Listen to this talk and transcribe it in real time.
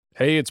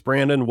Hey, it's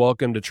Brandon.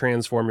 Welcome to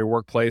Transform Your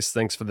Workplace.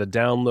 Thanks for the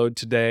download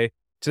today.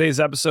 Today's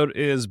episode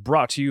is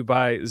brought to you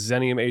by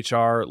Xenium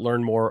HR.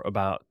 Learn more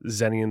about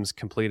Xenium's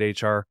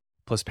complete HR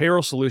plus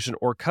payroll solution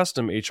or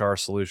custom HR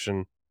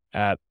solution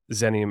at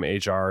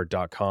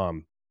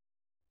xeniumhr.com.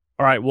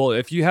 All right, well,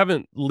 if you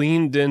haven't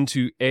leaned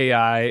into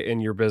AI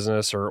in your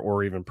business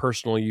or even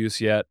personal use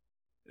yet,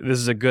 this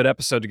is a good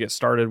episode to get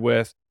started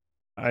with.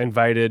 I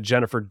invited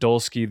Jennifer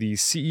Dulski, the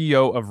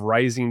CEO of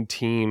Rising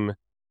Team,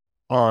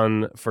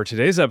 on for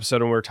today's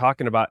episode, and we're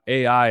talking about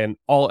AI and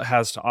all it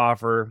has to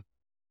offer.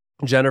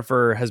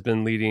 Jennifer has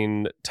been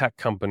leading tech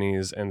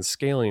companies and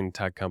scaling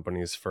tech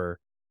companies for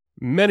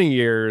many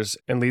years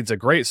and leads a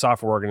great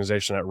software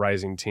organization at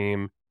Rising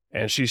Team.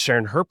 And she's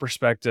sharing her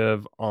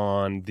perspective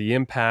on the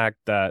impact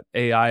that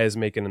AI is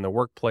making in the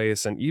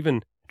workplace, and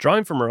even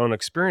drawing from her own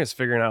experience,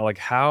 figuring out like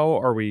how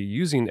are we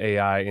using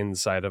AI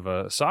inside of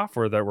a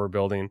software that we're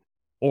building,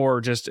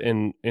 or just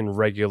in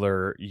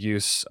regular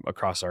use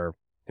across our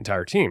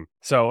entire team.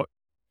 So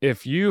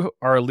if you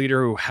are a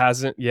leader who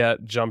hasn't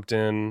yet jumped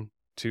in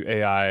to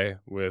AI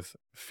with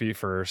feet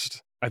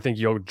first, I think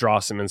you'll draw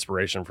some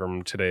inspiration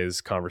from today's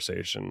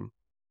conversation.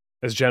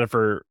 As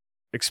Jennifer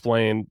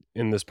explained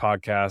in this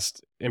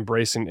podcast,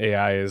 embracing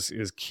AI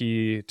is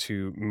key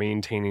to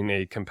maintaining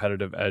a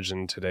competitive edge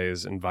in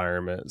today's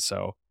environment.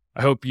 So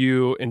I hope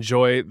you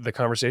enjoy the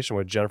conversation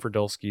with Jennifer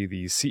Dulski,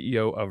 the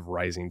CEO of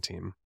Rising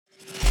Team.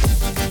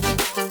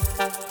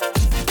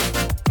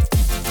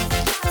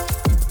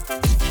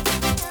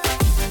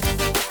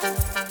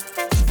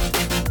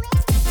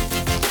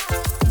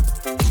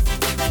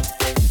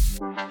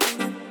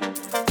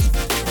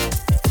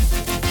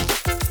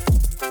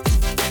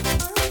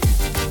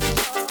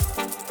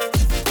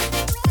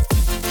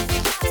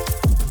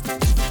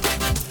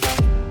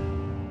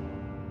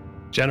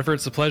 Jennifer,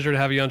 it's a pleasure to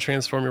have you on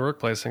Transform Your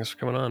Workplace. Thanks for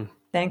coming on.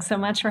 Thanks so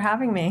much for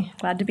having me.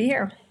 Glad to be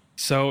here.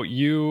 So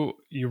you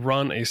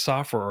run a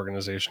software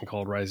organization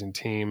called Rising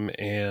Team,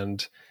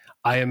 and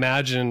I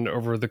imagine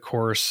over the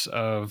course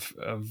of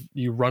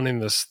you running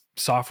this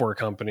software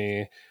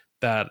company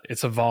that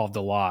it's evolved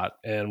a lot.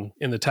 And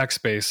in the tech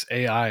space,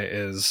 AI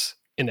is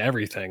in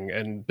everything,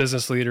 and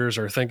business leaders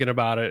are thinking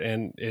about it,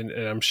 and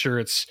I'm sure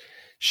it's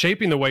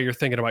shaping the way you're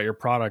thinking about your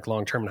product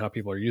long-term and how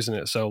people are using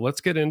it. So let's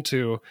get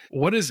into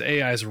what is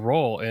AI's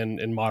role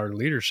in modern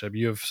leadership.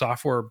 You have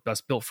software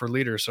that's built for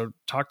leaders. So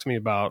talk to me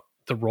about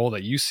the role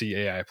that you see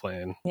AI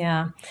playing.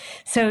 Yeah.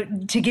 So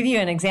to give you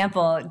an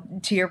example,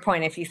 to your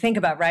point, if you think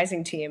about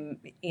Rising Team,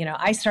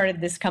 I started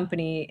this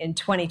company in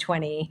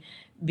 2020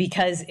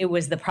 because it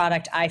was the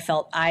product I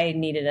felt I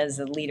needed as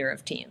a leader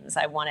of teams.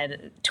 I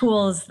wanted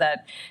tools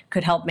that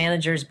could help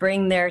managers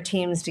bring their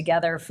teams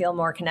together, feel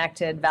more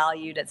connected,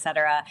 valued, et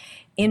cetera.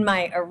 In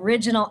my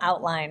original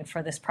outline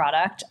for this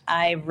product,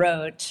 I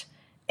wrote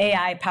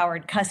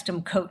AI-powered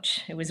custom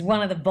coach. It was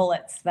one of the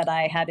bullets that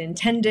I had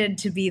intended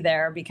to be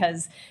there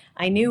because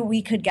I knew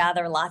we could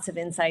gather lots of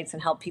insights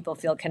and help people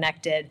feel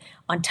connected.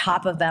 On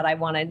top of that, I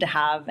wanted to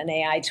have an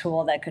AI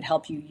tool that could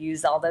help you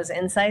use all those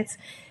insights.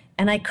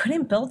 And I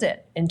couldn't build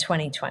it in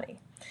 2020.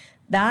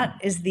 That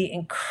is the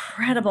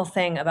incredible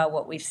thing about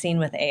what we've seen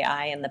with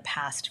AI in the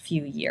past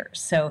few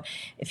years. So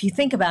if you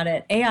think about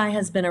it, AI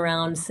has been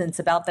around since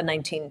about the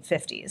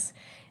 1950s.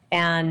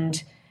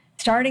 And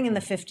starting in the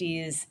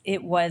 50s,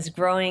 it was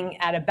growing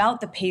at about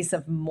the pace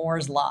of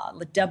Moore's Law,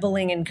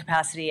 doubling in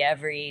capacity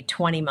every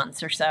 20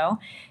 months or so.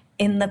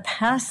 In the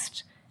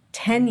past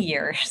 10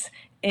 years,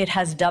 it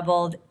has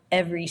doubled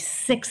every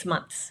 6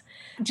 months.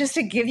 Just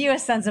to give you a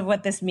sense of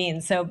what this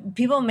means, so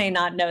people may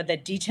not know the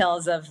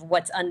details of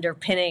what's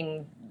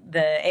underpinning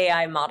the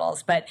AI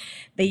models, but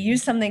they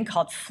use something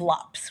called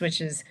flops, which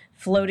is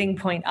floating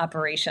point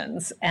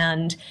operations.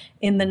 And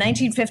in the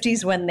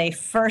 1950s, when they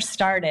first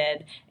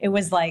started, it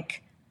was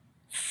like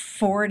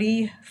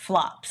 40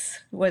 flops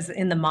was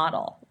in the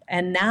model.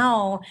 And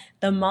now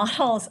the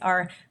models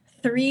are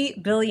 3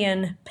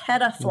 billion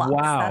petaflops.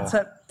 Wow. That's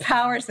what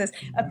powers this.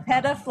 A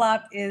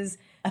petaflop is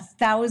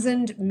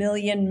 1,000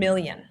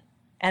 million.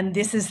 And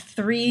this is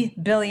 3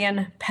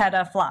 billion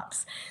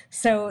petaflops.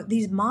 So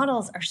these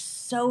models are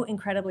so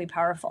incredibly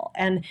powerful.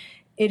 And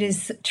it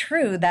is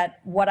true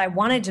that what I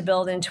wanted to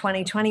build in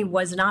 2020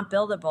 was not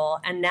buildable.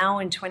 And now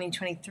in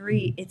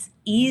 2023, it's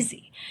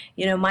easy.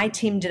 My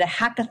team did a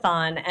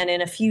hackathon, and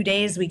in a few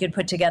days, we could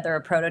put together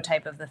a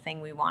prototype of the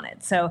thing we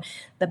wanted. So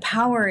the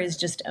power is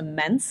just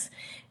immense.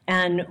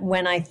 And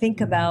when I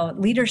think about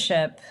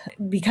leadership,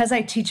 because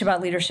I teach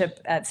about leadership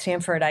at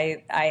Stanford,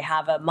 I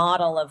have a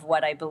model of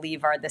what I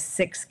believe are the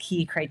 6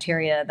 key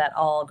criteria that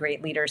all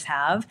great leaders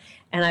have.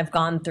 And I've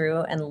gone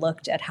through and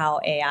looked at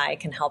how AI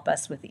can help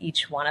us with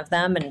each one of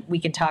them. And we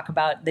can talk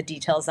about the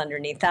details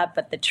underneath that.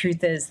 But the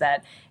truth is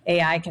that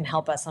AI can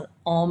help us on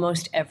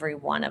almost every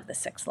one of the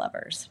 6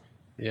 levers.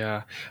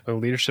 Yeah. Well,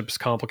 leadership is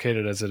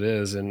complicated as it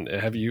is. And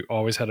have you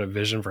always had a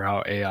vision for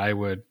how AI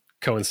would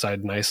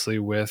coincide nicely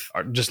with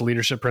just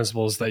leadership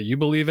principles that you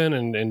believe in,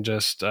 and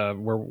just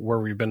where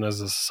we've been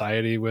as a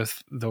society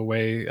with the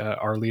way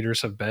our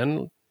leaders have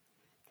been?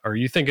 Are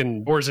you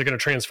thinking, or is it going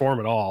to transform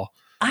it all?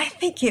 I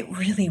think it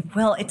really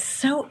will. It's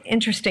so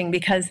interesting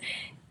because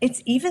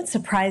it's even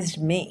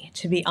surprised me,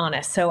 to be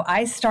honest. So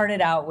I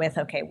started out with,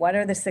 okay, what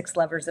are the 6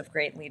 levers of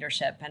great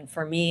leadership? And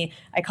for me,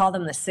 I call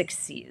them the 6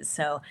 C's.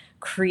 So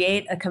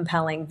create a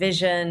compelling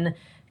vision,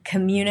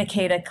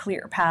 communicate a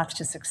clear path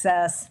to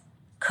success,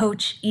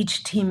 coach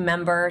each team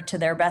member to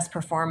their best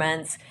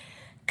performance,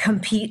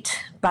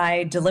 compete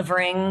by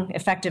delivering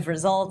effective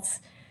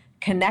results,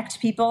 connect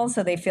people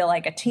so they feel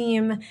like a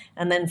team,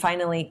 and then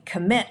finally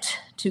commit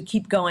to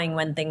keep going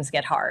when things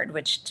get hard,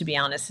 which, to be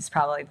honest, is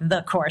probably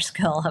the core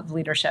skill of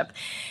leadership.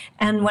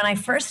 And when I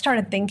first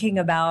started thinking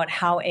about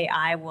how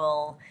AI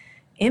will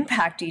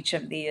impact each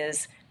of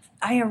these,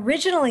 I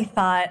originally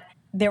thought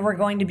there were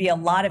going to be a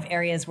lot of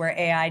areas where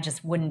AI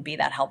just wouldn't be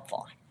that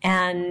helpful.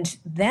 And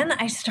then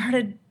I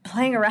started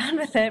playing around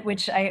with it,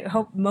 which I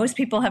hope most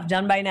people have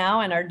done by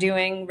now and are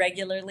doing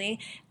regularly.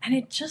 And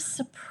it just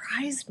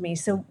surprised me.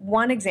 So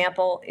one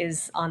example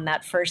is on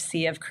that first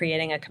C of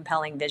creating a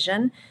compelling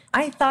vision.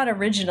 I thought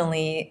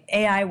originally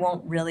AI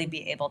won't really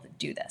be able to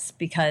do this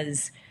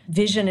because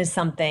vision is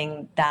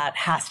something that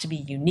has to be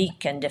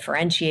unique and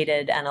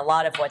differentiated. And a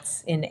lot of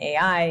what's in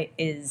AI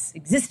is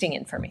existing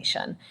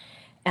information.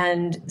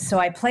 And so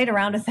I played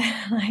around with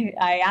it.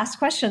 I asked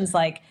questions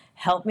like,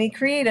 help me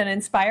create an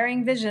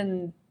inspiring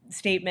vision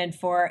statement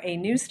for a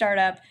new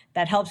startup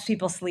that helps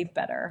people sleep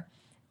better.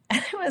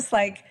 And it was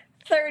like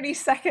 30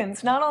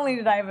 seconds. Not only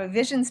did I have a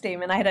vision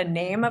statement, I had a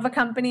name of a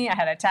company, I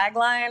had a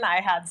tagline, I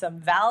had some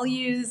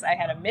values, I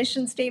had a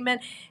mission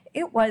statement.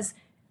 It was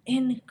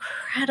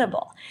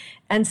incredible.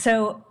 And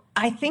so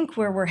I think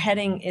where we're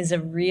heading is a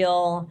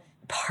real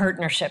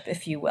partnership,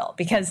 if you will,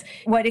 because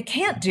what it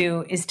can't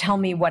do is tell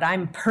me what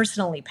I'm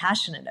personally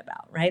passionate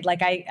about, right?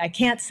 Like I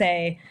can't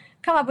say,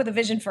 come up with a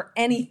vision for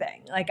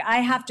anything. Like I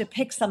have to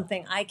pick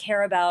something I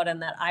care about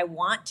and that I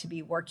want to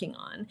be working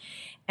on.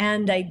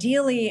 And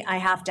ideally, I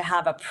have to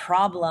have a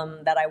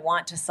problem that I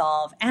want to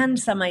solve and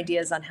some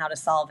ideas on how to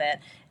solve it.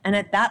 And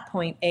at that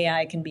point,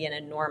 AI can be an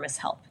enormous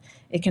help.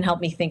 It can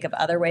help me think of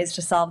other ways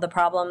to solve the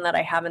problem that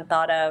I haven't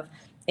thought of.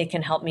 It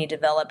can help me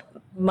develop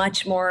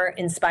much more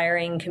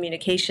inspiring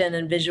communication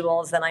and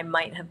visuals than I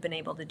might have been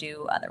able to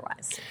do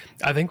otherwise.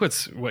 I think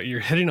what you're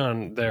hitting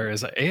on there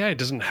is that AI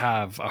doesn't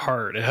have a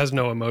heart. It has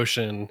no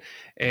emotion,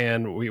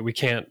 and we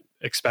can't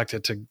expect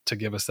it to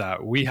give us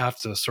that. We have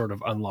to sort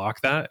of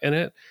unlock that in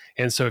it.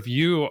 And so if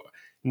you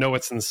know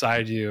what's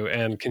inside you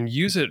and can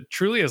use it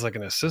truly as like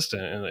an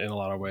assistant in a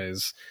lot of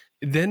ways,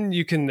 then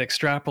you can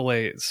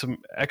extrapolate some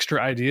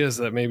extra ideas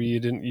that maybe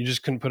you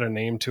just couldn't put a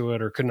name to it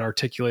or couldn't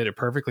articulate it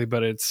perfectly,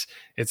 but it's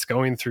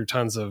going through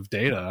tons of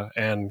data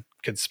and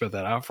could spit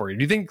that out for you.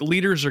 Do you think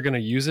leaders are going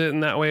to use it in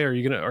that way? Are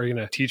you going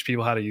to teach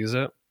people how to use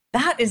it?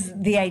 That is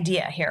the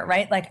idea here,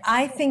 right? Like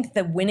I think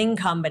the winning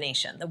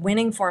combination, the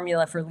winning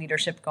formula for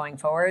leadership going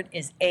forward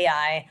is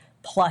AI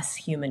plus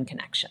human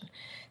connection.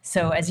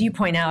 So as you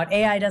point out,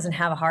 AI doesn't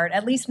have a heart,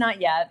 at least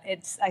not yet.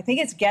 I think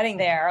it's getting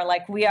there.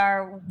 Like we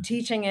are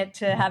teaching it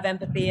to have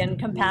empathy and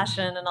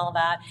compassion and all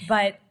that,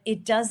 but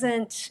it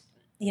doesn't,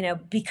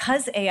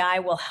 because AI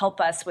will help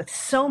us with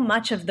so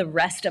much of the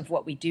rest of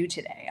what we do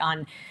today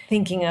on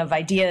thinking of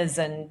ideas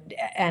and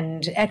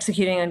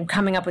executing and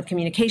coming up with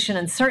communication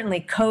and certainly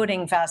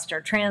coding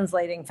faster,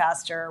 translating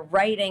faster,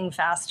 writing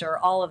faster,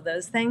 all of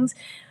those things.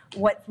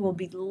 What will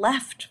be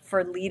left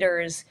for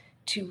leaders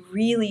to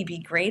really be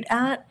great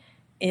at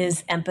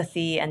is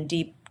empathy and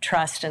deep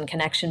trust and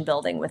connection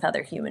building with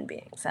other human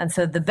beings. And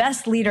so the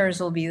best leaders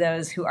will be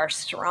those who are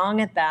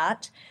strong at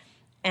that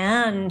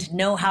and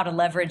know how to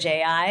leverage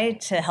AI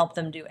to help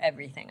them do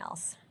everything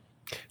else.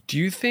 Do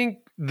you think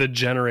the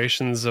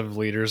generations of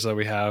leaders that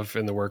we have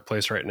in the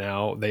workplace right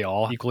now, they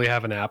all equally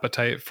have an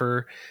appetite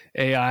for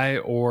AI,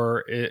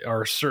 or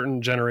are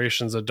certain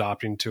generations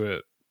adopting to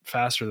it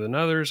faster than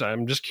others?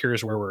 I'm just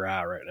curious where we're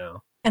at right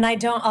now. And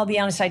I'll be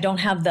honest, I don't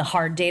have the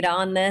hard data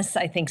on this.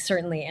 I think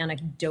certainly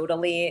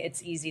anecdotally,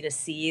 it's easy to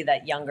see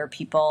that younger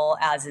people,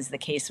 as is the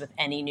case with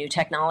any new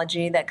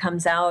technology that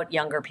comes out,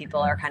 younger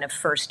people are kind of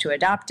first to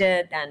adopt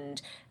it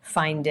and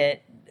find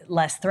it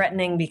less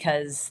threatening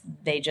because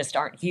they just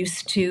aren't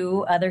used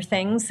to other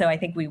things. So I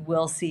think we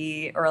will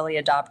see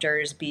early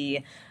adopters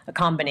be a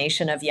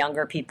combination of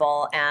younger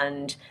people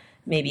and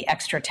maybe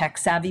extra tech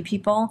savvy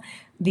people.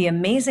 The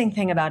amazing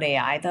thing about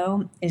AI,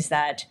 though, is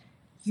that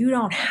you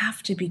don't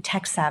have to be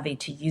tech savvy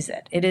to use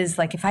it. It is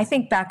like, if I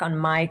think back on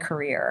my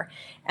career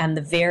and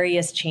the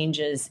various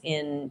changes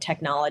in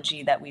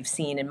technology that we've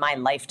seen in my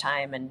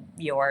lifetime and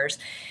yours,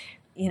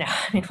 in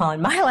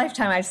my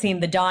lifetime, I've seen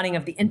the dawning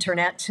of the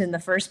internet in the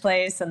first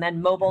place and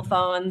then mobile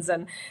phones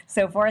and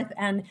so forth.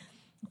 And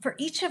for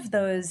each of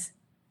those,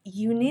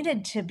 you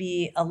needed to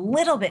be a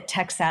little bit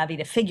tech savvy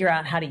to figure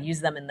out how to use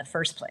them in the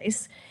first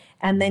place.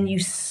 And then you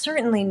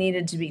certainly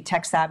needed to be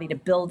tech savvy to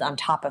build on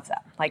top of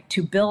them. Like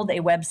to build a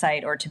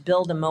website or to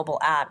build a mobile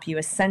app, you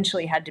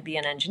essentially had to be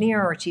an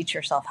engineer or teach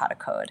yourself how to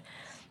code.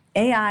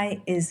 AI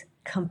is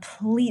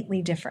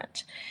completely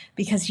different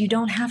because you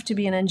don't have to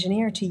be an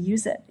engineer to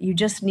use it. You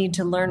just need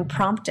to learn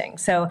prompting.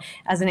 So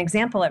as an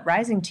example, at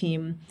Rising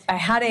Team, I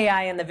had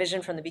AI in the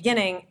vision from the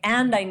beginning,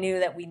 and I knew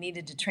that we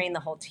needed to train the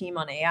whole team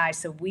on AI.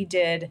 So we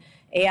did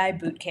AI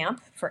boot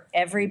camp for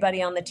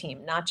everybody on the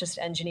team, not just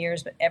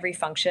engineers, but every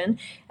function.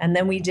 And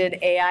then we did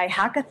AI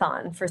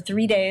hackathon for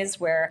 3 days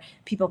where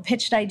people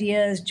pitched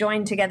ideas,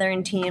 joined together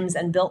in teams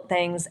and built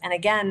things. And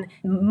again,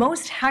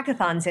 most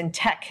hackathons in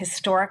tech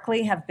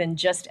historically have been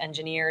just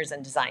engineers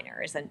and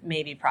designers and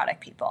maybe product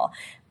people.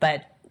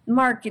 But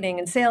marketing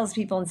and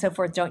salespeople and so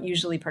forth don't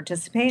usually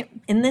participate.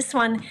 In this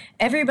one,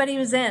 everybody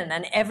was in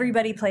and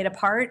everybody played a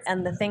part,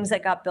 and the things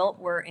that got built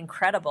were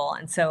incredible.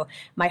 And so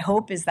my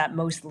hope is that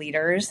most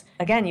leaders,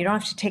 again, you don't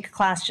have to take a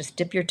class, just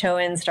dip your toe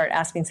in, start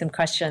asking some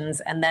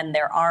questions, and then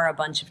there are a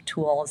bunch of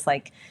tools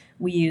like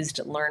we used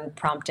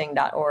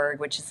learnprompting.org,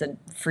 which is a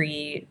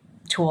free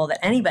tool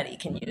that anybody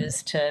can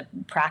use to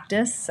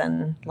practice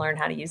and learn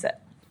how to use it.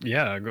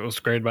 Yeah,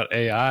 what's great about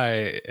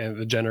AI and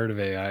the generative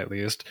AI, at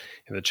least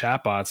in the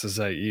chatbots, is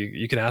that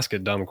you can ask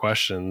it dumb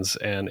questions,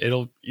 and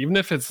it'll, even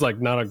if it's like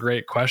not a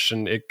great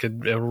question,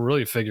 it'll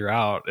really figure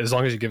out, as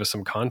long as you give it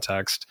some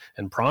context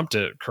and prompt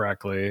it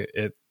correctly,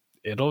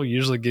 it'll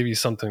usually give you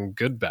something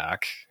good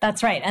back.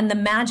 That's right. And the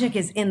magic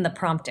is in the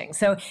prompting.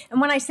 So, and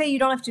when I say you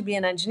don't have to be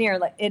an engineer,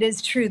 like, it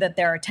is true that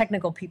there are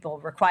technical people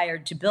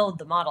required to build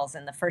the models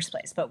in the first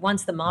place. But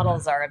once the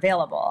models are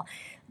available,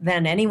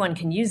 then anyone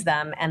can use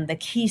them. And the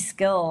key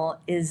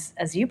skill is,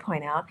 as you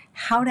point out,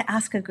 how to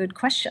ask a good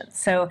question.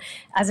 So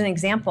as an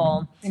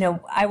example,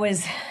 I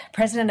was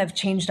president of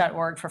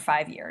change.org for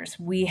 5 years.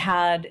 We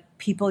had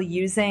people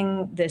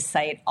using this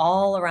site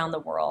all around the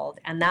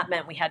world, and that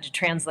meant we had to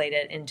translate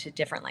it into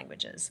different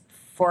languages.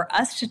 For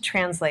us to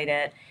translate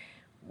it,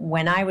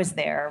 when I was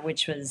there,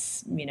 which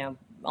was,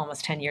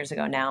 almost 10 years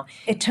ago now,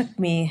 it took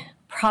me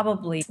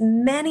probably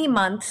many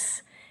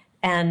months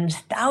and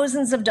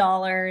thousands of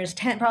dollars,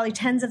 probably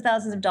tens of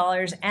thousands of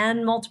dollars,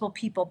 and multiple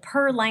people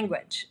per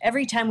language.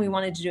 Every time we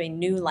wanted to do a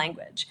new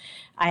language,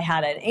 I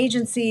had an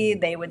agency.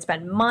 They would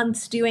spend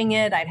months doing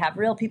it. I'd have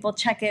real people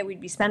check it. We'd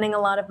be spending a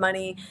lot of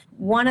money.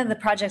 One of the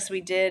projects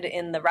we did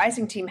in the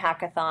Rising Team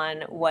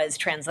Hackathon was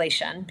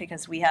translation,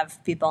 because we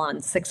have people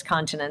on 6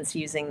 continents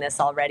using this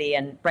already,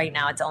 and right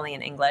now it's only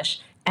in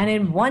English. And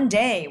in one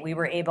day, we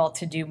were able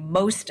to do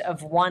most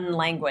of one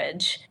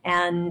language.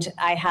 And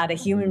I had a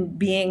human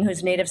being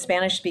who's native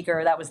Spanish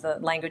speaker. That was the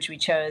language we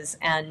chose.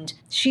 And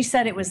she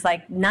said it was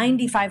like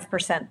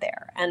 95%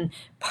 there. And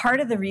part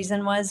of the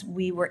reason was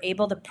we were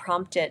able to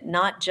prompt it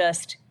not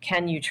just,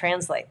 can you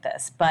translate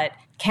this, but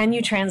can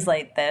you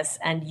translate this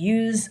and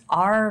use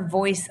our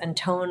voice and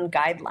tone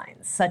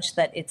guidelines such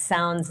that it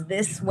sounds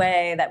this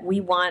way that we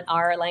want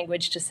our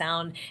language to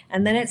sound,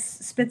 and then it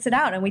spits it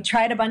out. And we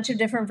tried a bunch of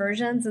different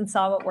versions and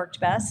saw what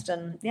worked best.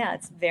 And yeah,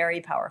 it's very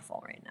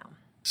powerful right now.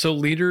 So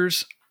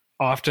leaders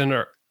often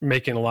are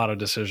making a lot of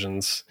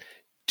decisions.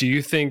 Do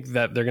you think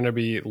that they're going to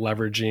be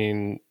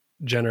leveraging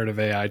generative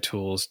AI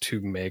tools to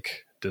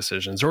make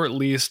decisions, or at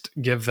least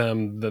give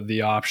them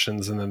the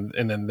options, and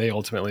then they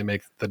ultimately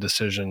make the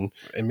decision?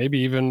 And maybe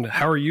even,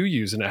 how are you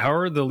using it? How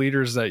are the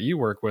leaders that you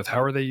work with,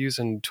 how are they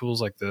using tools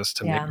like this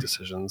to make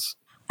decisions?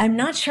 I'm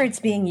not sure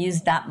it's being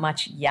used that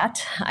much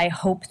yet. I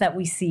hope that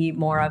we see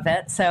more of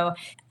it. So,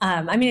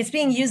 it's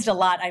being used a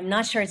lot. I'm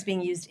not sure it's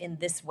being used in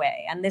this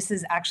way. And this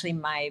is actually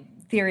my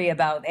theory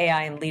about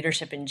AI and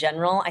leadership in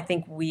general. I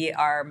think we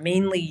are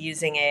mainly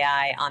using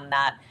AI on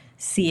that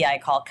C I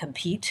call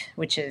compete,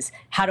 which is,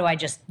 how do I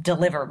just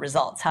deliver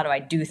results? How do I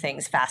do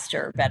things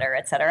faster, better,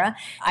 et cetera?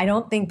 I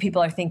don't think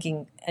people are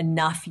thinking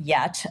enough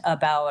yet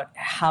about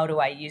how do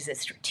I use it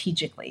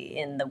strategically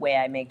in the way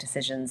I make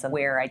decisions and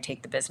where I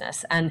take the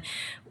business. And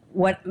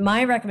what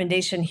my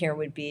recommendation here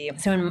would be,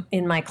 so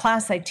in my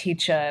class, I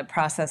teach a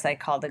process I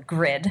call the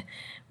grid,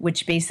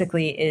 which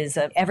basically is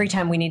every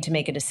time we need to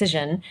make a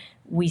decision,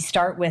 we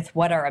start with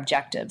what our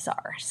objectives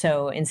are.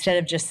 So instead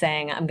of just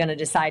saying, I'm going to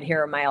decide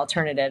here are my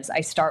alternatives,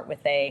 I start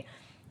with a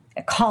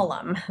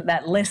column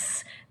that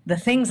lists the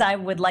things I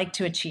would like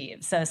to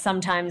achieve. So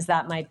sometimes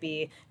that might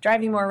be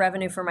driving more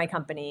revenue for my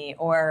company,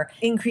 or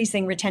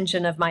increasing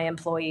retention of my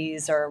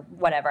employees, or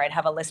whatever. I'd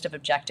have a list of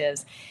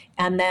objectives.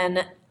 And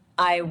then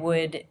I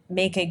would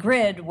make a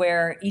grid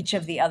where each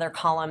of the other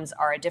columns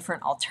are a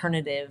different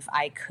alternative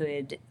I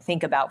could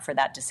think about for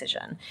that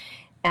decision.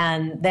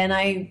 And then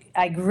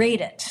I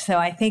grade it. So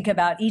I think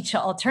about each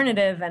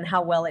alternative and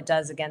how well it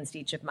does against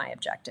each of my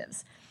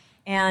objectives.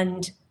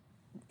 And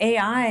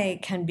AI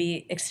can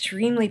be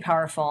extremely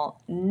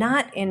powerful,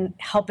 not in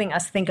helping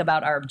us think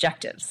about our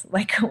objectives.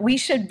 Like, we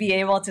should be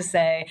able to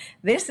say,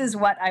 this is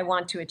what I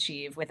want to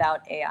achieve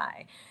without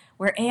AI.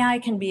 Where AI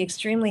can be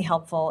extremely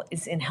helpful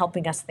is in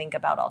helping us think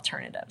about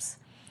alternatives,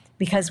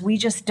 because we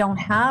just don't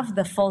have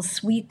the full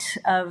suite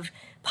of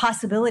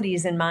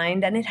possibilities in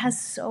mind, and it has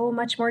so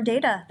much more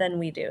data than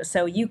we do.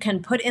 So you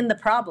can put in the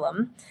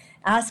problem,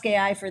 ask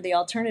AI for the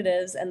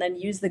alternatives, and then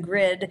use the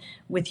grid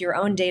with your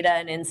own data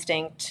and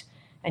instinct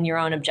and your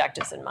own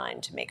objectives in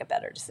mind to make a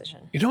better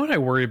decision. You know what I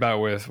worry about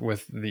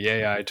with the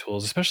AI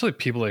tools, especially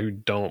people who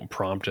don't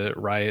prompt it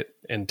right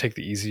and take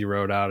the easy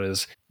road out,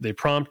 is they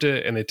prompt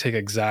it and they take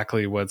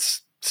exactly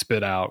what's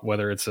spit out,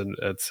 whether it's an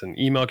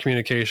email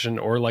communication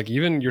or like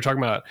even you're talking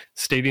about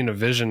stating a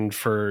vision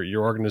for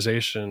your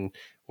organization.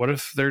 What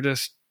if they're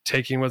just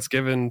taking what's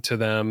given to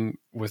them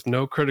with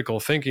no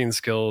critical thinking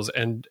skills,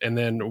 and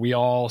then we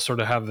all sort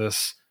of have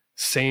this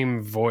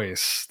same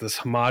voice, this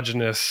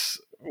homogenous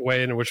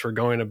way in which we're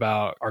going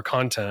about our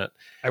content?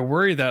 I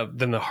worry that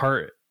then the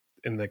heart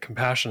and the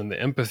compassion and the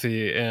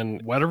empathy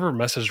and whatever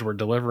message we're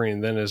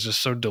delivering then is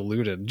just so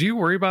diluted. Do you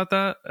worry about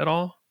that at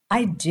all?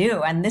 I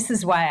do. And this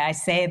is why I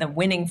say the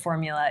winning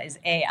formula is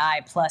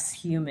AI plus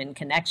human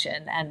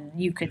connection. And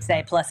you could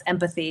say plus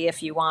empathy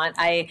if you want.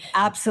 I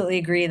absolutely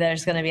agree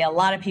there's going to be a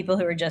lot of people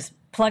who are just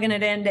plugging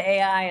it into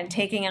AI and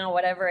taking out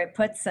whatever it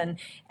puts. And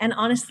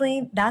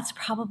honestly, that's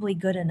probably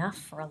good enough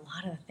for a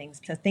lot of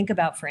things. So think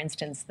about, for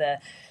instance, the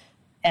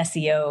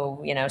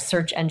SEO,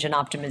 search engine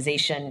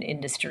optimization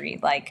industry.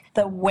 Like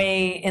the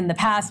way in the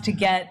past to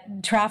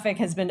get traffic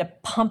has been to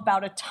pump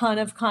out a ton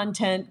of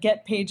content,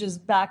 get pages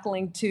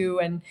backlinked to,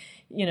 and,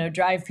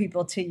 drive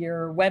people to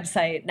your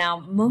website. Now,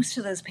 most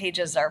of those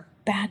pages are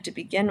bad to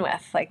begin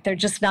with. Like they're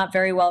just not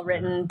very well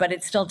written, but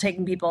it's still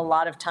taking people a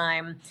lot of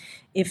time.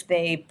 If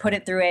they put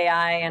it through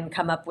AI and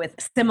come up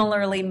with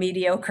similarly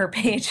mediocre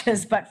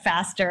pages, but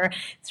faster,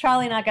 it's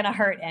probably not going to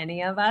hurt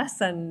any of us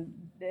and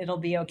it'll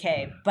be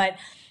okay. But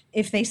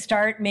if they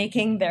start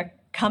making their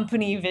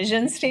company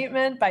vision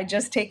statement by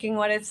just taking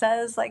what it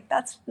says, like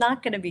that's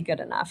not going to be good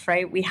enough,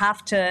 right? We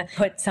have to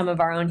put some of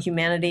our own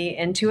humanity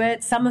into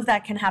it. Some of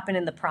that can happen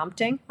in the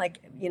prompting. Like,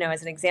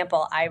 as an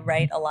example, I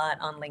write a lot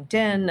on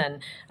LinkedIn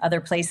and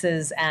other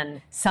places.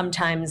 And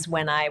sometimes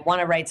when I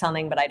want to write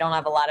something, but I don't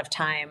have a lot of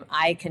time,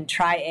 I can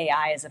try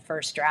AI as a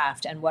first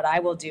draft. And what I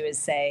will do is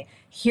say,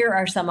 here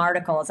are some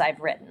articles I've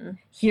written.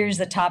 Here's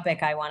the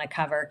topic I want to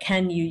cover.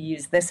 Can you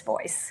use this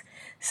voice?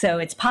 So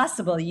it's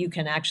possible you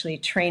can actually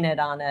train it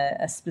on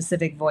a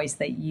specific voice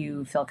that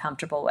you feel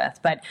comfortable with.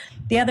 But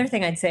the other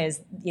thing I'd say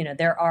is,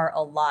 there are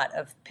a lot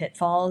of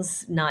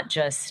pitfalls, not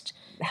just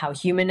how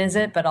human is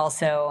it, but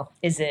also,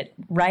 is it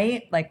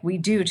right? Like we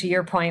do, to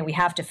your point, we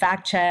have to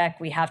fact check,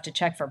 we have to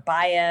check for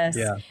bias,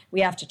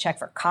 we have to check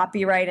for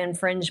copyright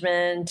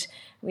infringement,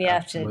 we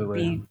have to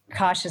be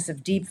cautious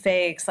of deep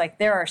fakes. Like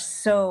there are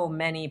so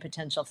many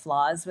potential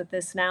flaws with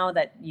this now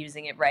that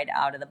using it right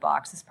out of the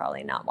box is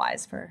probably not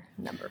wise for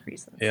a number of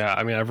reasons. Yeah,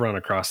 I mean, I've run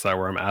across that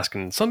where I'm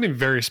asking something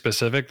very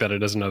specific that it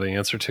doesn't know the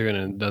answer to, and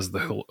it does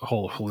the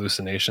whole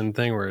hallucination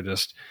thing where it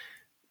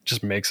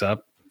just makes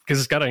up, because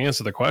it's got to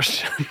answer the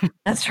question.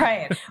 That's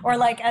right. Or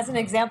like, as an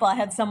example, I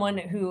had someone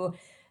who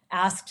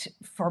asked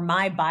for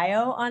my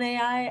bio on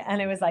AI, and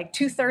it was like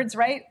 2/3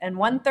 right and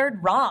 1/3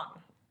 wrong.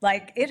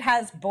 Like it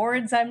has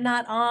boards I'm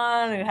not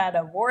on, it had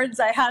awards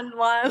I hadn't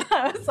won.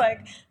 I was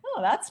like,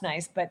 oh, that's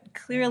nice. But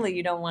clearly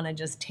you don't want to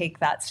just take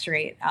that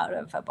straight out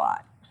of a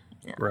bot.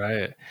 Yeah.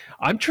 Right.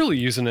 I'm truly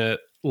using it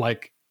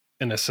like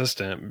an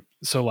assistant.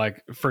 So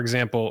like, for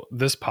example,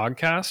 this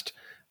podcast,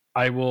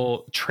 I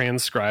will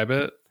transcribe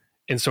it.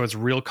 And so it's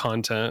real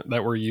content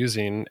that we're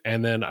using.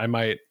 And then I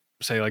might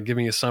say like, give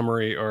me a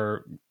summary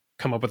or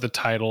come up with a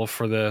title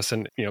for this,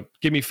 and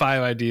give me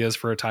 5 ideas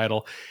for a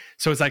title.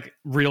 So it's like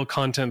real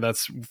content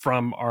that's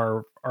from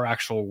our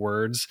actual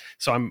words.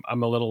 So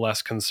I'm a little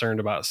less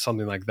concerned about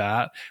something like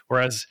that.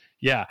 Whereas,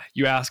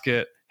 you ask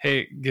it,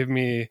 hey, give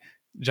me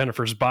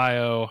Jennifer's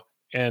bio,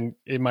 and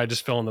it might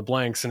just fill in the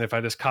blanks. And if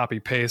I just copy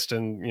paste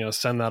and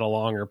send that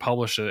along or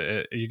publish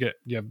it, you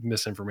have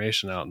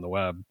misinformation out in the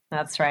web.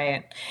 That's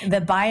right.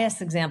 The bias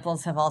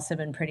examples have also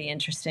been pretty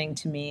interesting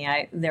to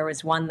me. There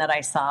was one that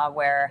I saw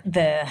where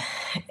the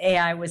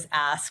AI was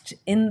asked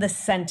in the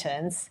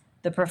sentence,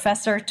 the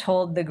professor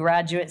told the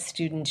graduate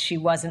student she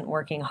wasn't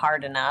working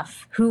hard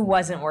enough. Who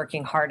wasn't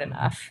working hard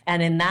enough?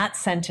 And in that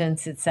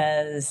sentence, it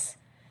says,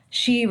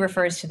 she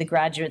refers to the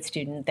graduate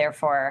student,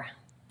 therefore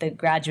the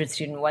graduate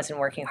student wasn't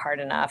working hard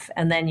enough.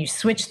 And then you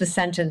switch the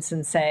sentence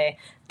and say,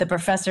 the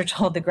professor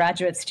told the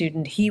graduate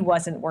student he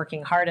wasn't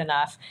working hard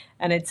enough.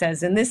 And it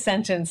says, in this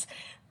sentence,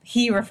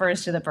 he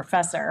refers to the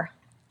professor.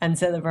 And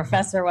so the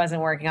professor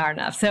wasn't working hard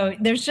enough. So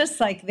there's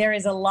just there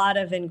is a lot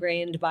of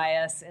ingrained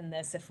bias in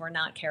this if we're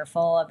not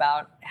careful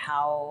about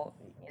how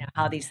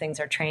these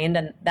things are trained.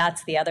 And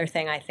that's the other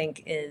thing I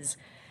think is,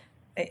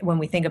 when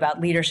we think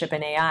about leadership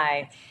in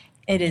AI,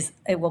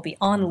 it will be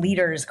on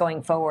leaders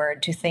going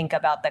forward to think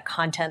about the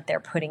content they're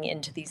putting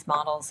into these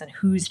models and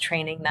who's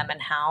training them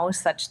and how,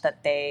 such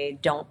that they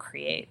don't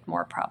create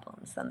more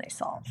problems than they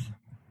solve.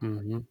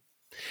 Mm-hmm.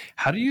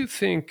 How do you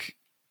think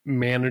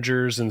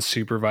managers and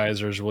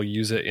supervisors will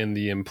use it in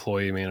the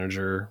employee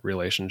manager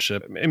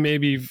relationship? And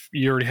maybe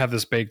you already have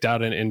this baked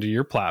out into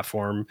your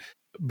platform,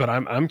 but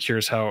I'm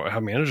curious how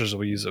managers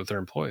will use it with their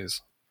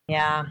employees.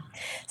 Yeah.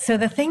 So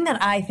the thing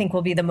that I think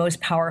will be the most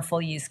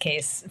powerful use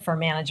case for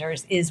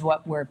managers is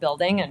what we're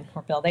building, and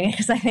we're building it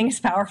because I think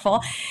it's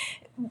powerful.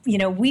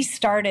 we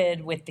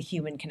started with the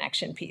human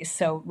connection piece.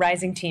 So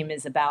Rising Team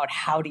is about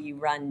how do you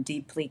run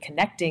deeply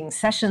connecting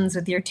sessions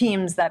with your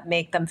teams that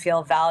make them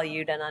feel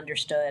valued and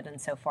understood and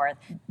so forth.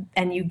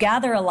 And you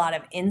gather a lot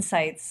of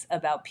insights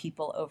about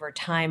people over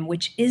time,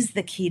 which is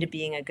the key to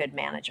being a good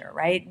manager,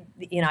 right?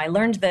 I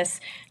learned this.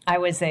 I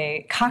was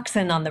a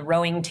coxswain on the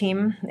rowing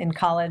team in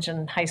college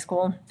and high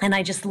school. And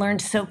I just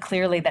learned so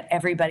clearly that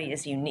everybody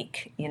is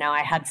unique.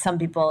 I had some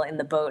people in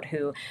the boat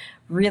who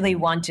really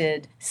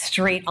wanted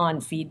straight on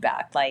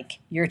feedback, like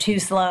you're too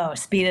slow,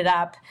 speed it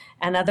up.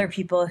 And other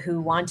people who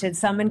wanted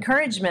some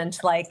encouragement,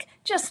 like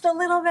just a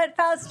little bit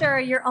faster,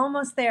 you're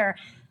almost there.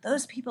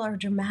 Those people are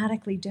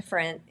dramatically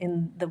different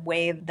in the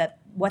way that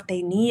what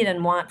they need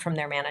and want from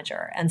their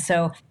manager. And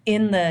so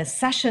in the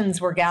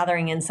sessions, we're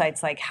gathering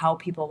insights like how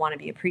people want to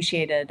be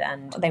appreciated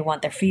and they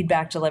want their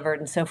feedback delivered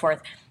and so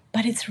forth.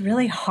 But it's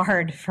really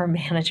hard for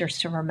managers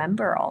to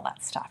remember all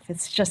that stuff.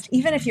 It's just,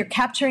 even if you're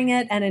capturing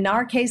it, and in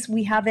our case,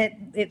 we have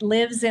it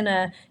lives in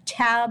a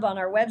tab on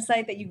our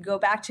website that you can go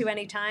back to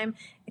anytime,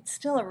 it's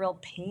still a real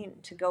pain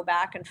to go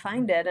back and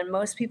find it, and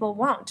most people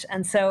won't.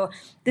 And so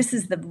this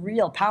is the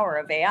real power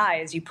of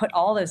AI, is you put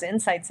all those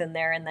insights in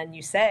there, and then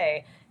you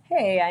say,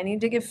 hey, I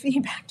need to give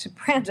feedback to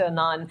Brandon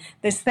on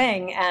this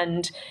thing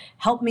and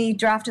help me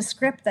draft a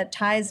script that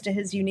ties to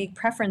his unique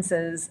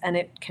preferences. And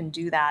it can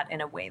do that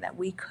in a way that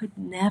we could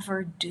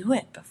never do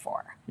it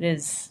before. It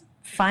is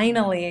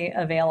finally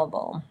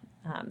available.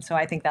 So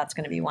I think that's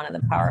going to be one of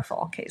the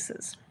powerful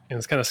cases. And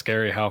it's kind of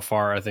scary how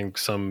far I think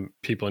some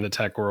people in the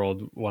tech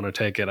world want to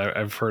take it.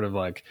 I've heard of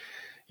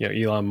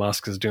Elon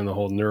Musk is doing the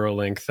whole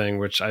Neuralink thing,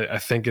 which I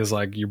think is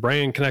like your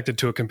brain connected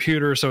to a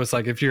computer. So it's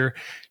like if you're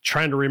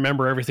trying to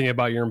remember everything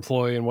about your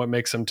employee and what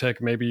makes them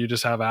tick, maybe you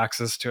just have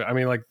access to it. I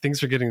mean, like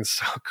things are getting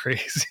so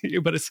crazy,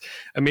 but it's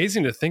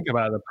amazing to think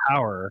about the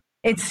power.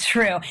 It's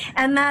true.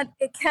 And that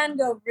it can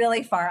go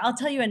really far. I'll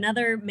tell you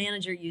another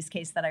manager use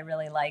case that I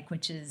really like,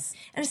 which is,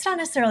 and it's not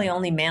necessarily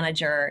only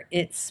manager,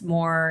 it's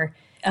more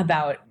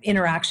about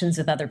interactions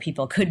with other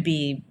people. Could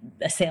be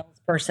a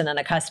salesperson and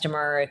a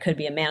customer, it could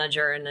be a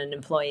manager and an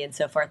employee and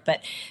so forth.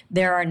 But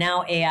there are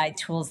now AI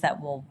tools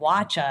that will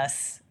watch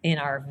us in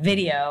our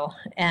video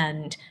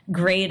and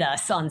grade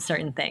us on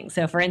certain things.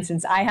 So for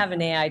instance, I have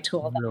an AI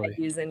tool that I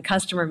use in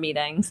customer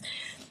meetings.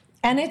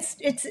 And it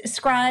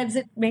scribes,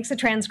 it makes a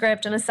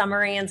transcript and a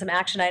summary and some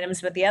action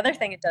items. But the other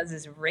thing it does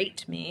is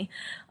rate me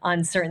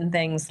on certain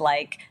things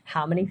like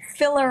how many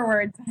filler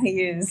words I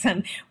use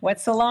and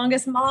what's the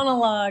longest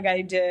monologue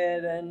I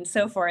did and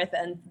so forth.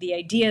 And the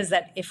idea is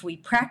that if we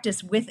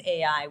practice with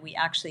AI, we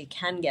actually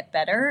can get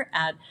better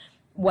at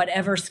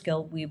whatever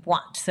skill we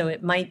want. So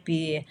it might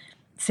be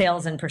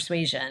sales and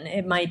persuasion.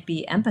 It might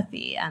be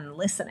empathy and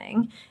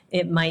listening.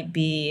 It might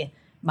be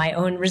my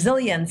own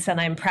resilience, and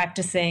I'm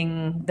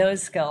practicing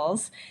those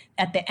skills.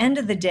 At the end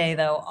of the day,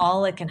 though,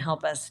 all it can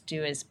help us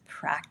do is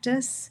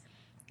practice.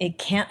 It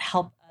can't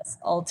help us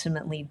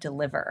ultimately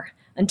deliver.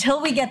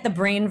 Until we get the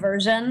brain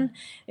version,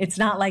 it's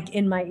not like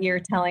in my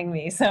ear telling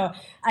me. So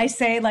I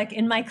say, like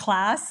in my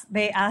class,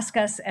 they ask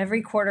us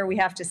every quarter, we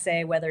have to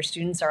say whether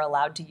students are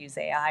allowed to use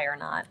AI or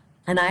not.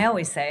 And I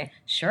always say,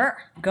 sure,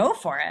 go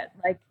for it.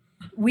 Like,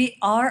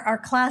 our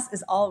class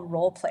is all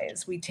role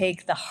plays. We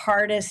take the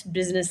hardest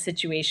business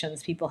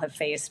situations people have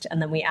faced,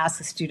 and then we ask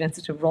the students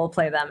to role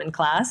play them in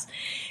class.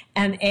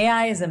 And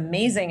AI is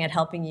amazing at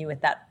helping you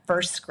with that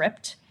first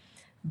script.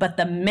 But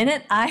the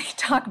minute I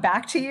talk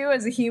back to you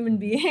as a human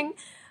being,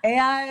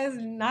 AI is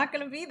not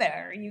going to be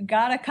there. You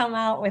got to come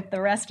out with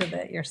the rest of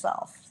it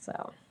yourself.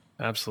 So.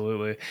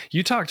 Absolutely.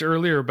 You talked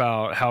earlier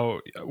about how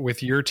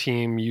with your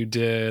team, you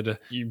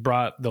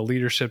brought the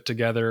leadership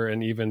together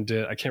and even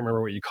did, I can't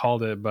remember what you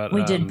called it, but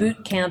we did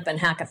boot camp and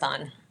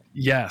hackathon.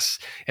 Yes.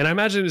 And I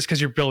imagine it's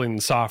because you're building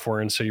the software.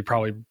 And so you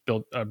probably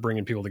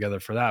bringing people together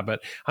for that.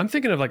 But I'm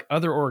thinking of like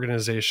other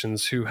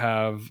organizations who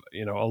have,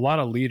 a lot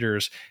of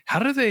leaders. How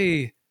do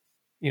they,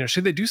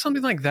 should they do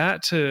something like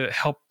that to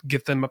help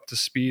get them up to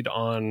speed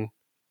on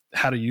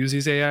how to use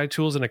these AI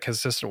tools in a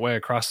consistent way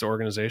across the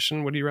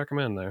organization? What do you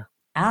recommend there?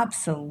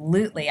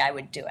 Absolutely, I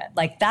would do it.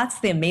 Like, that's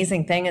the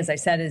amazing thing, as I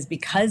said, is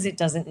because it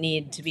doesn't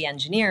need to be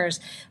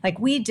engineers. Like,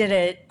 we did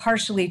it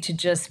partially to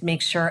just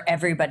make sure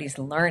everybody's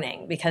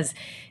learning, because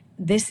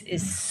this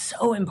is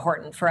so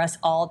important for us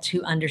all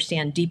to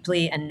understand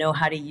deeply and know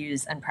how to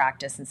use and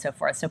practice and so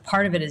forth. So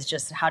part of it is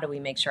just how do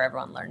we make sure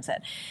everyone learns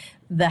it.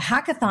 The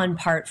hackathon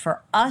part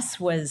for us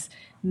was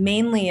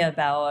mainly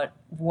about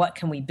what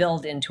can we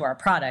build into our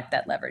product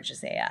that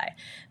leverages AI.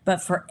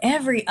 But for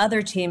every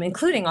other team,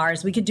 including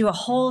ours, we could do a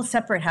whole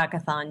separate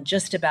hackathon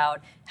just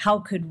about how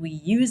could we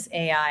use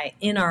AI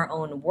in our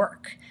own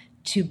work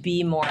to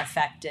be more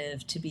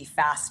effective, to be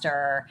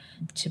faster,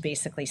 to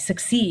basically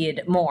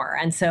succeed more.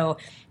 And so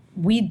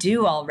we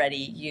do already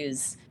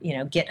use,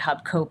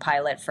 GitHub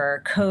Copilot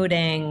for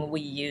coding.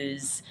 We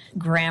use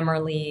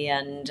Grammarly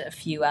and a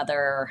few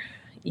other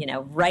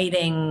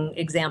writing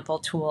example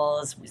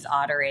tools,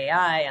 Otter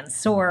AI and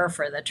Soar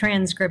for the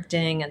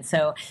transcripting. And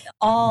so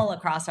all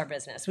across our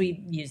business,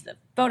 we use the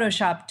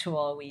Photoshop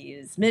tool, we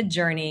use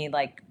Midjourney,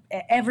 like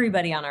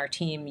everybody on our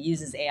team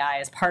uses AI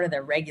as part of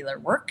their regular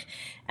work.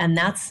 And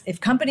if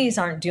companies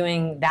aren't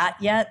doing that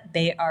yet,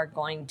 they are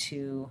going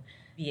to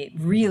be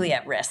really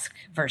at risk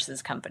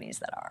versus companies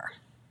that are.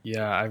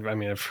 Yeah, I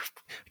mean, I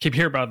keep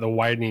hearing about the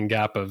widening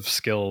gap of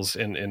skills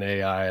in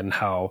AI and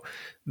how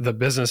the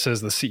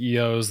businesses, the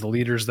CEOs, the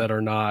leaders that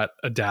are not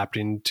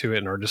adapting to it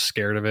and are just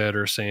scared of it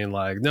or saying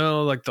like,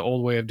 no, like the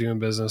old way of doing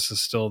business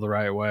is still the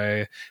right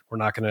way. We're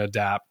not going to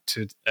adapt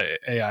to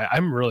AI.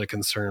 I'm really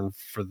concerned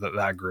for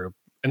that group.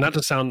 And not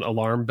to sound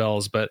alarm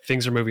bells, but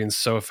things are moving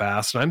so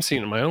fast. And I'm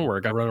seeing it in my own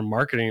work. I run a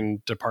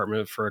marketing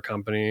department for a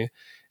company.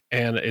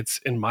 And it's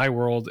in my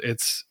world,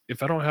 it's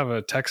if I don't have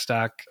a tech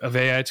stack of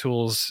AI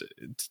tools,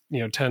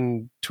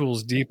 10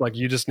 tools deep, like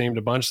you just named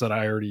a bunch that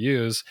I already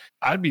use,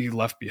 I'd be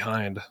left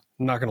behind.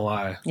 I'm not going to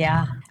lie.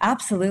 Yeah,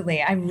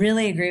 absolutely. I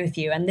really agree with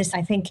you. And this,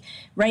 I think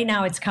right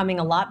now it's coming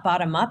a lot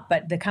bottom up,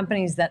 but the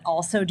companies that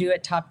also do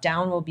it top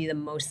down will be the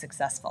most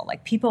successful.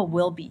 Like people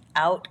will be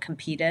out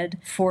competed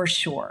for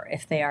sure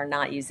if they are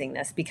not using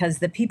this, because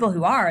the people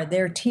who are,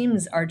 their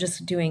teams are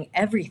just doing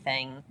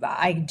everything.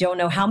 I don't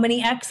know how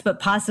many X, but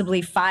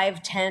possibly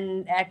 5,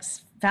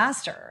 10X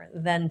faster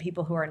than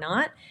people who are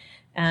not.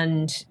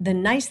 And the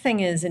nice thing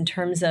is in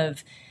terms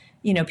of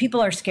people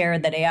are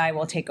scared that AI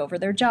will take over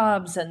their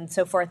jobs and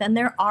so forth. And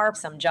there are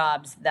some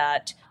jobs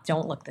that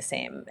don't look the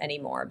same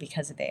anymore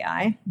because of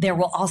AI. There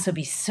will also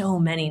be so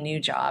many new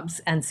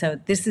jobs. And so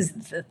this is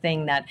the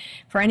thing that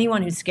for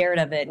anyone who's scared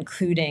of it,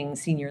 including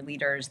senior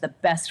leaders, the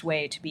best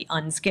way to be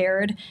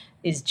unscared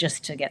is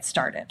just to get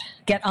started.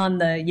 Get on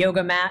the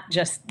yoga mat,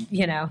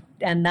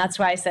 and that's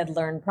why I said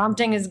learn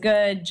prompting is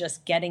good.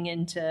 Just getting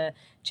into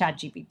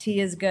ChatGPT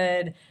is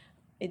good.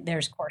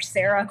 There's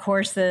Coursera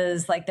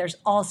courses, like there's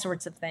all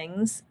sorts of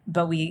things,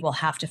 but we will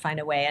have to find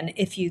a way. And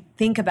if you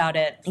think about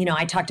it,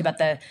 I talked about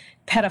the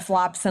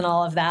petaflops and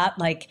all of that,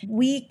 like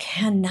we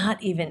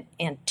cannot even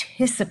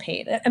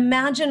anticipate it.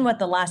 Imagine what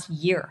the last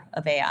year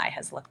of AI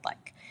has looked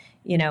like.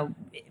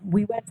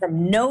 We went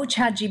from no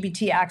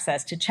ChatGPT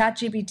access to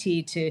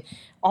ChatGPT to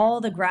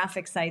all the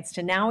graphic sites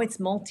to now it's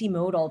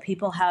multimodal.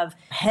 People have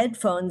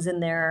headphones in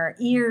their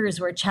ears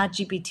where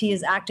ChatGPT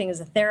is acting as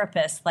a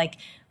therapist. Like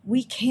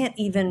we can't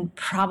even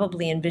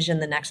probably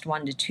envision the next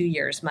 1 to 2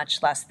 years,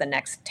 much less the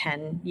next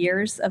 10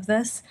 years of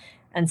this.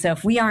 And so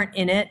if we aren't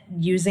in it,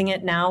 using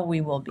it now,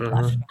 we will be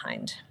left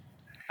behind.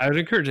 I would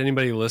encourage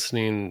anybody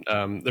listening.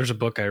 There's a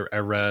book I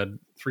read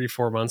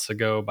 3-4 months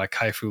ago by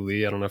Kai-Fu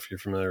Lee. I don't know if you're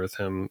familiar with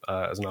him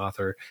as an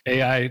author.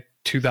 AI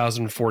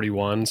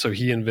 2041. So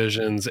he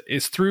envisions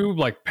it's through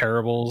like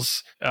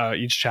parables.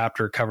 Each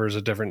chapter covers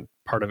a different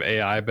part of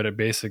AI, but it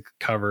basically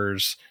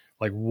covers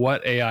like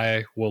what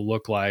AI will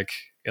look like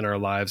in our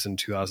lives in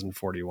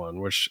 2041,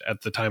 which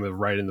at the time of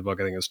writing the book,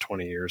 I think is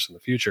 20 years in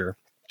the future.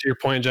 To your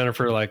point,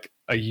 Jennifer, like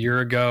a year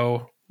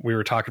ago, we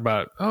were talking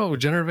about,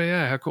 generative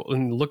AI, how cool.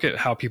 And look at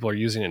how people are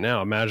using it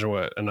now. Imagine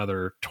what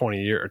another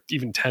 20 years, or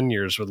even 10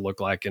 years would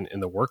look like in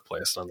the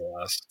workplace,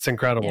 nonetheless. It's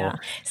incredible. Yeah.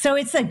 So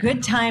it's a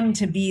good time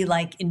to be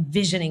like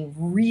envisioning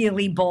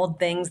really bold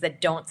things that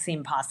don't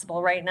seem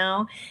possible right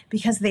now,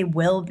 because they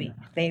will be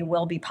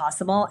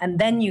possible. And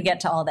then you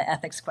get to all the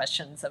ethics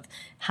questions of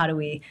how do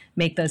we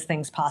make those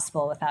things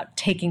possible without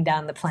taking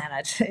down the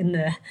planet in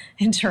the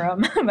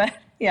interim. But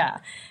yeah,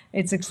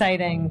 it's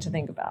exciting to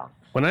think about.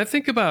 When I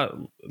think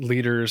about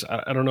leaders,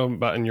 I don't know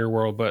about in your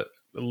world, but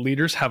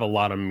leaders have a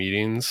lot of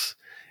meetings.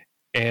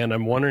 And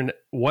I'm wondering,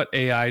 what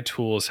AI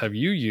tools have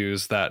you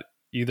used that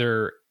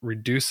either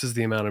reduces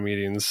the amount of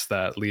meetings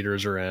that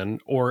leaders are in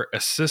or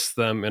assists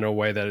them in a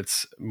way that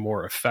it's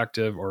more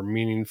effective or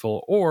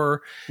meaningful,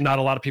 or not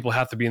a lot of people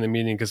have to be in the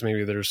meeting because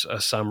maybe there's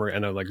a summary. I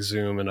know like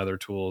Zoom and other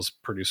tools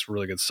produce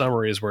really good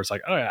summaries where it's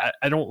like,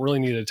 I don't really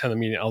need to attend the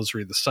meeting. I'll just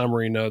read the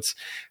summary notes.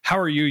 How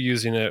are you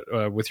using it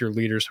with your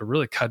leaders to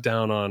really cut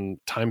down on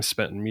time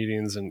spent in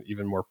meetings and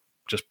even more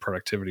just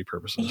productivity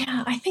purposes?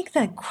 Yeah, I think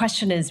the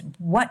question is,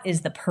 what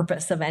is the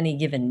purpose of any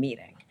given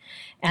meeting?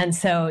 And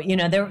so,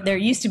 there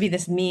used to be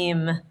this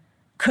meme,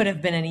 could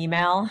have been an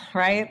email,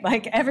 right?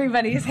 Like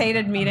everybody's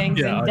hated meetings.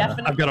 Yeah,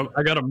 indefinitely.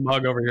 I got a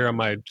mug over here on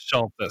my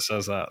shelf that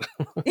says that.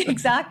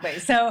 Exactly.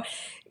 So,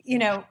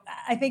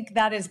 I think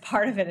that is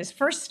part of it, is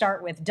first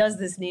start with, does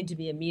this need to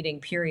be a meeting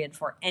period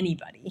for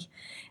anybody?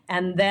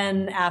 And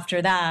then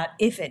after that,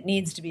 if it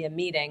needs to be a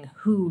meeting,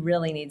 who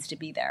really needs to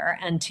be there?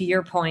 And to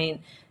your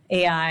point,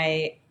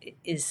 AI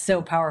is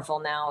so powerful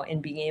now in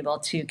being able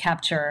to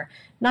capture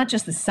not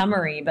just the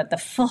summary, but the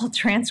full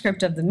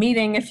transcript of the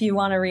meeting if you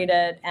want to read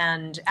it,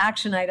 and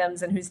action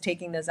items and who's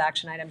taking those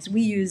action items.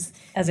 We use,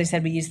 as I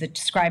said, we use the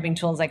scribing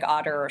tools like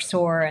Otter or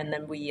Soar, and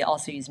then we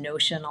also use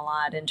Notion a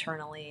lot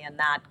internally, and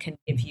that can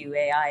give you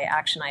AI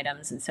action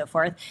items and so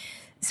forth.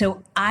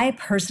 So I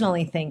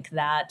personally think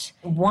that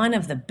one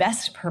of the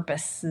best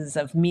purposes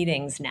of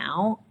meetings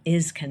now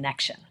is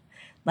connection.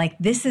 Like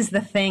this is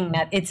the thing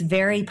that it's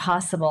very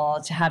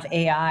possible to have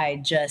AI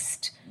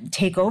just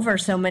take over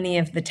so many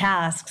of the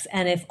tasks.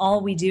 And if all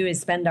we do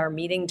is spend our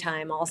meeting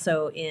time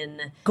also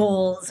in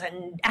goals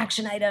and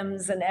action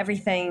items and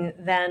everything,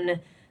 then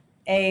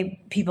A,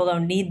 people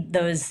don't need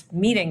those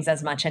meetings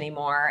as much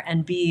anymore,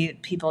 and B,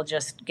 people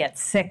just get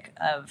sick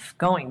of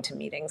going to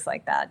meetings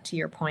like that, to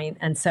your point.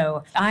 And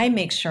so I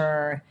make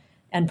sure,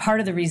 and part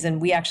of the reason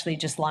we actually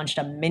just launched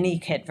a mini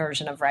kit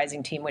version of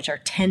Rising Team, which are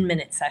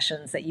 10-minute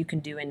sessions that you can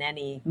do in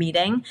any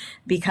meeting,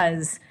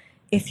 because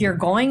if you're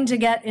going to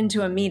get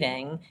into a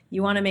meeting,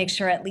 you want to make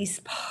sure at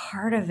least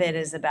part of it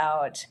is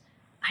about,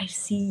 I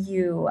see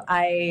you,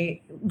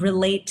 I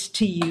relate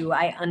to you,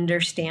 I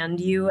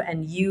understand you,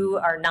 and you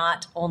are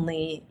not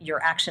only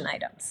your action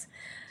items.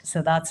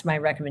 So that's my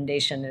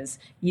recommendation, is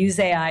use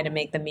AI to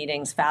make the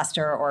meetings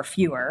faster or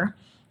fewer,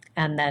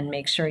 and then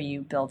make sure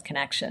you build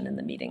connection in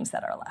the meetings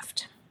that are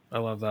left. I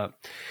love that.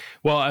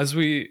 Well, as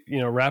we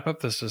wrap up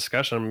this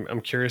discussion,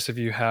 I'm curious if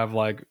you have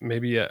like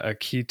maybe a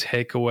key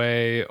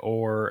takeaway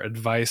or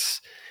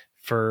advice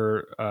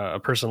for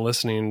a person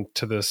listening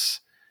to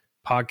this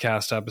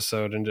podcast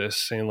episode and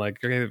just saying like,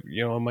 okay,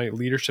 on my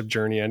leadership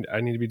journey,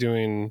 I need to be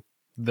doing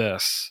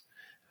this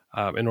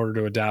in order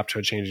to adapt to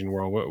a changing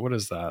world. What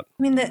is that?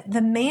 I mean,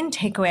 the main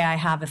takeaway I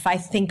have, if I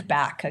think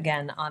back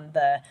again on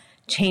the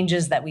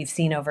changes that we've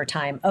seen over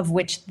time, of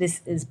which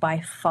this is by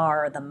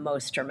far the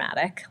most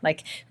dramatic,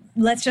 like,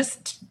 let's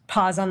just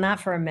pause on that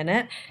for a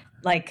minute.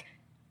 Like,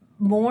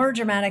 more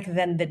dramatic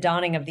than the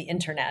dawning of the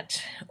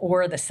internet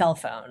or the cell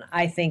phone,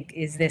 I think,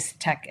 is this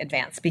tech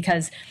advance,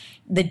 because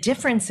the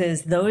difference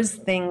is those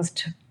things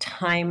took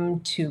time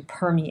to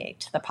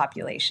permeate the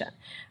population,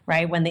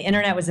 right? When the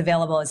internet was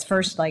available, it was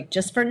first like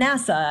just for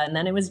NASA, and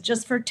then it was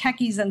just for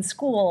techies and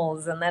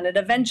schools, and then it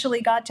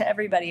eventually got to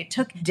everybody. It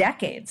took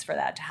decades for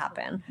that to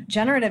happen.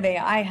 Generative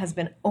AI has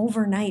been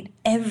overnight.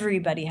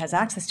 Everybody has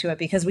access to it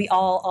because we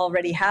all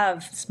already have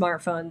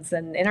smartphones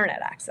and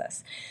internet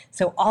access.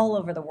 So all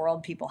over the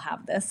world, people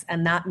have this.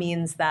 And that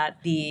means that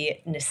the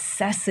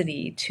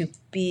necessity to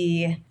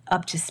be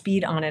up to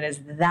speed on it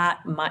is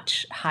that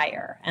much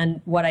higher.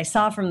 And what I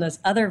saw from those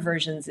other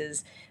versions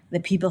is the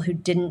people who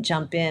didn't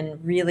jump in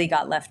really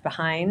got left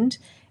behind.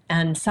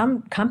 And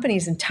some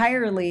companies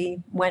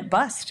entirely went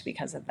bust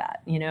because of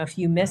that. If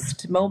you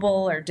missed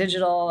mobile or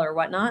digital or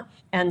whatnot.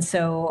 And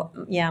so,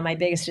 yeah, my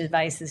biggest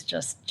advice is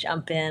just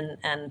jump in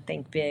and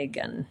think big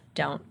and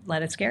don't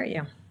let it scare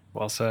you.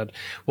 Well said.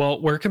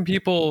 Well, where can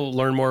people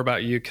learn more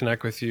about you,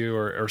 connect with you,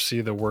 or see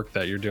the work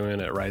that you're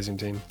doing at Rising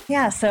Team?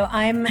 Yeah, so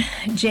I'm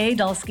J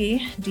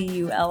Dulski,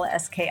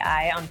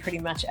 Dulski, on pretty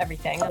much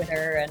everything,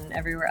 Twitter and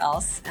everywhere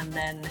else. And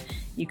then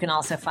you can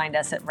also find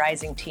us at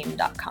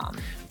risingteam.com.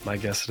 My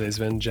guest today has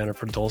been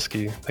Jennifer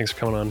Dulski. Thanks for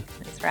coming on.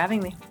 Thanks for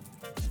having me.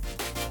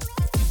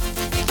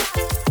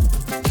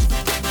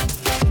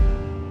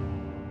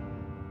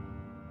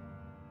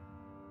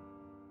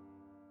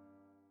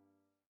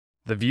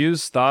 The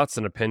views, thoughts,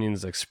 and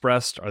opinions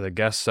expressed are the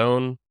guest's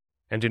own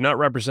and do not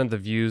represent the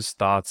views,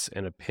 thoughts,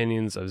 and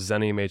opinions of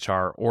Xenium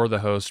HR or the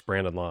host,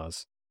 Brandon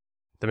Laws.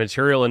 The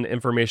material and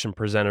information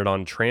presented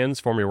on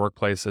Transform Your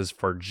Workplace is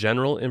for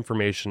general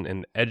information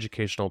and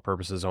educational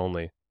purposes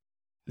only.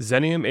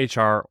 Xenium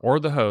HR or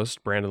the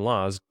host, Brandon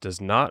Laws, does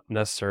not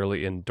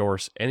necessarily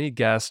endorse any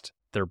guest,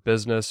 their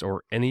business,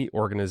 or any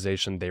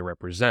organization they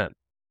represent.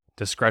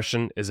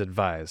 Discretion is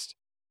advised.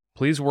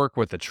 Please work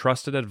with a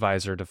trusted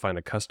advisor to find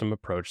a custom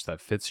approach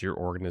that fits your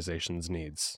organization's needs.